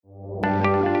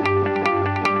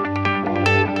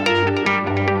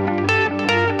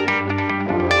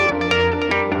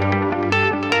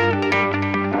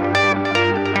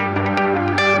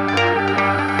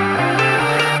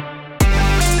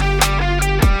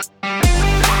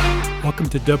Welcome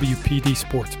to WPD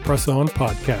Sports Press On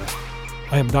Podcast.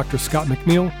 I am Dr. Scott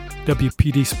McNeil,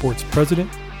 WPD Sports President,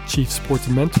 Chief Sports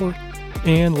Mentor,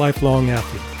 and lifelong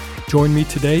athlete. Join me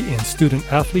today in student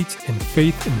athletes and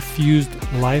faith-infused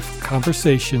life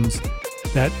conversations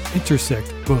that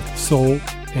intersect both soul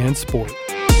and sport.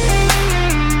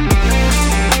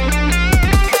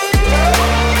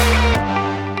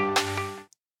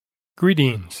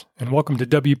 Greetings, and welcome to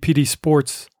WPD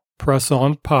Sports Press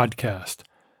On Podcast.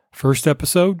 First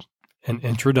episode, an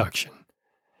introduction.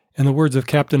 In the words of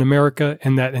Captain America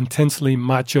in that intensely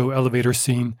macho elevator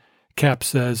scene, Cap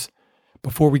says,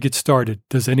 "Before we get started,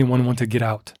 does anyone want to get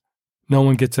out?" No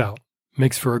one gets out.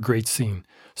 Makes for a great scene.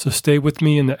 So stay with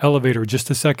me in the elevator just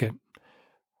a second,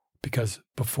 because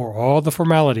before all the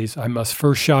formalities, I must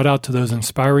first shout out to those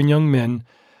inspiring young men,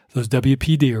 those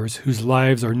WPDers whose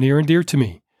lives are near and dear to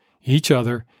me, each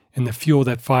other, and the fuel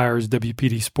that fires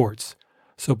WPD Sports.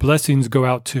 So blessings go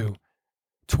out to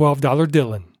 $12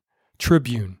 Dylan,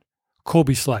 Tribune,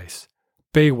 Colby Slice,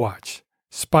 Baywatch,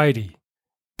 Spidey,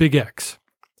 Big X,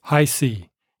 High C,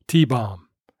 T-Bomb,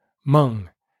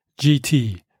 Mung,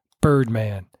 GT,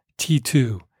 Birdman,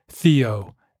 T2,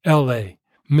 Theo, LA,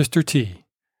 Mr. T.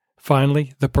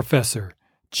 Finally, the Professor,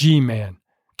 G-Man,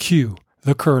 Q,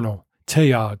 the Colonel,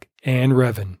 Teog, and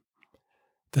Revan.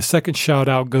 The second shout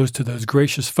out goes to those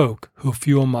gracious folk who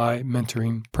fuel my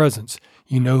mentoring presence.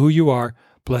 You know who you are.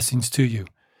 Blessings to you.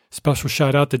 Special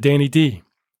shout out to Danny D.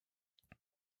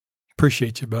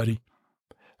 Appreciate you, buddy.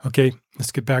 Okay,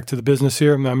 let's get back to the business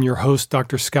here. I'm your host,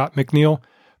 Dr. Scott McNeil,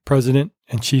 President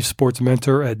and Chief Sports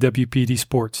Mentor at WPD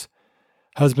Sports.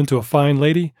 Husband to a fine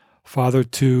lady, father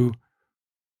to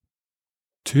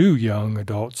two young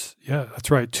adults. Yeah, that's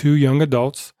right, 2 young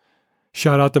adults.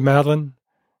 Shout out to Madeline,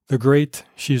 the great.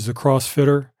 She's the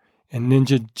CrossFitter and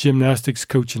ninja gymnastics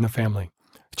coach in the family.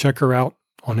 Check her out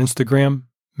on Instagram,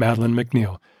 Madeline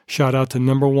McNeil. Shout out to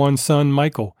number 1 son,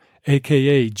 Michael,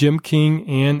 a.k.a. Gym King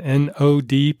and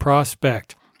NOD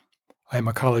Prospect. I am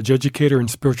a college educator in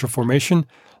spiritual formation,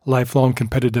 lifelong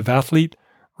competitive athlete.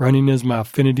 Running is my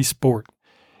affinity sport,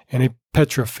 and a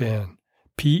Petra fan,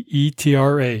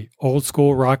 P-E-T-R-A, old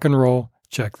school rock and roll.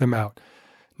 Check them out.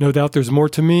 No doubt there's more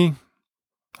to me.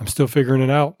 I'm still figuring it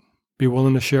out. Be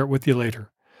willing to share it with you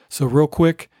later. So real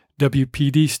quick,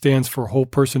 WPD stands for Whole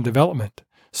Person Development.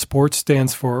 Sports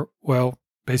stands for, well,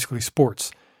 basically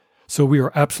sports. So we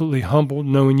are absolutely humbled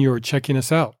knowing you are checking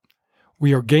us out.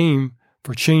 We are game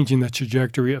for changing the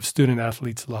trajectory of student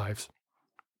athletes' lives.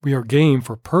 We are game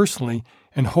for personally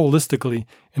and holistically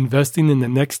investing in the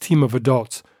next team of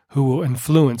adults who will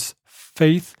influence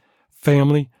faith,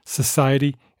 family,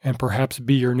 society, and perhaps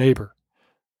be your neighbor.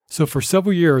 So for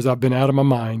several years, I've been out of my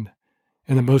mind,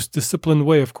 in the most disciplined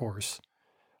way, of course,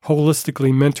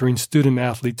 holistically mentoring student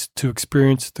athletes to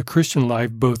experience the Christian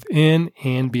life both in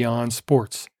and beyond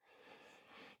sports.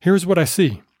 Here's what I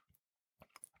see.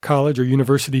 College or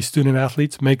university student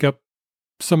athletes make up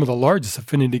some of the largest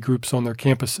affinity groups on their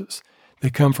campuses. They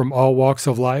come from all walks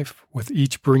of life, with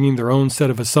each bringing their own set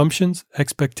of assumptions,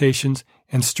 expectations,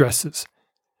 and stresses.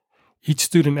 Each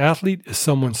student athlete is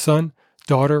someone's son,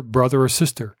 daughter, brother, or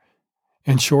sister.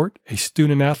 In short, a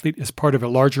student athlete is part of a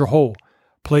larger whole,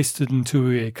 placed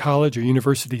into a college or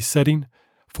university setting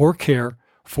for care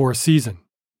for a season.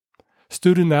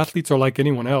 Student athletes are like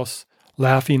anyone else,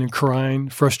 laughing and crying,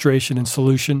 frustration and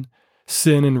solution,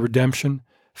 sin and redemption,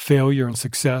 failure and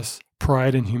success,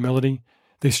 pride and humility.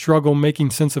 They struggle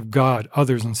making sense of God,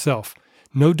 others, and self.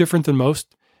 No different than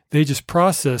most. They just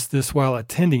process this while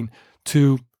attending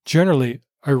to generally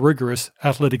a rigorous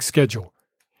athletic schedule.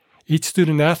 Each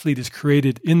student athlete is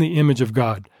created in the image of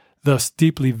God, thus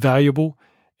deeply valuable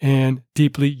and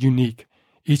deeply unique.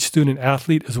 Each student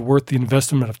athlete is worth the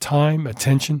investment of time,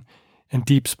 attention, and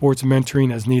deep sports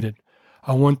mentoring as needed.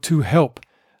 I want to help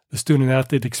the student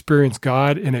athlete experience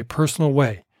God in a personal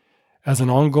way as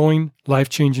an ongoing,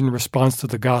 life-changing response to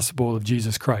the gospel of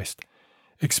Jesus Christ.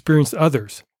 Experience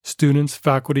others, students,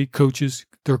 faculty, coaches,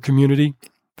 their community,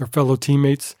 their fellow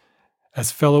teammates,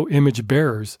 as fellow image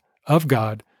bearers of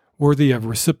God, worthy of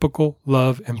reciprocal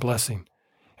love and blessing.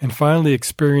 And finally,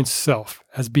 experience self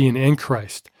as being in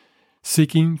Christ,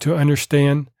 seeking to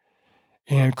understand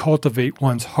and cultivate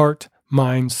one's heart,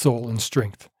 mind, soul, and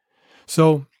strength.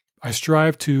 So I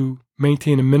strive to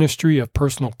maintain a ministry of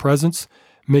personal presence,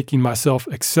 making myself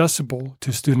accessible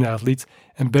to student athletes,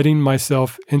 embedding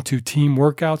myself into team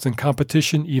workouts and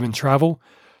competition, even travel,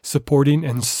 supporting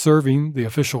and serving the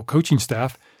official coaching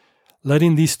staff,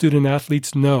 letting these student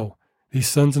athletes know, these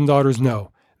sons and daughters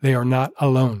know, they are not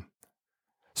alone.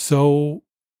 So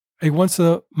a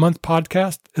once-a-month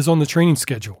podcast is on the training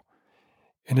schedule.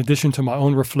 In addition to my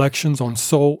own reflections on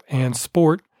soul and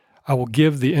sport, I will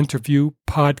give the interview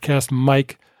podcast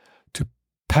mic to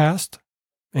past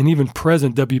and even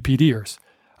present WPDers.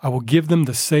 I will give them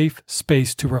the safe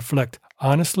space to reflect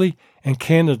honestly and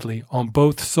candidly on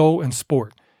both soul and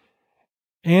sport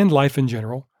and life in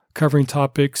general, covering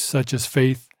topics such as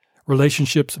faith,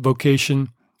 relationships, vocation,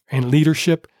 and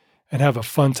leadership, and have a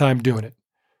fun time doing it.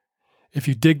 If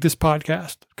you dig this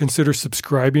podcast, consider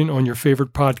subscribing on your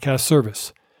favorite podcast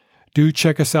service. Do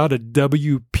check us out at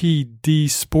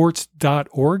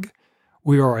WPDSports.org.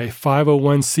 We are a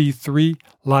 501c3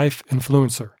 life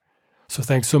influencer. So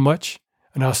thanks so much,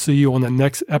 and I'll see you on the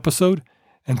next episode.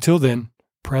 Until then,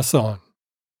 press on.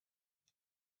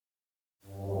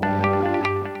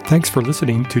 Thanks for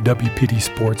listening to WPD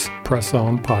Sports Press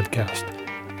On podcast.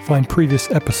 Find previous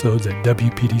episodes at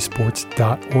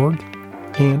WPDsports.org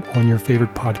and on your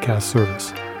favorite podcast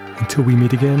service. Until we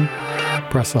meet again,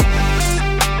 press on.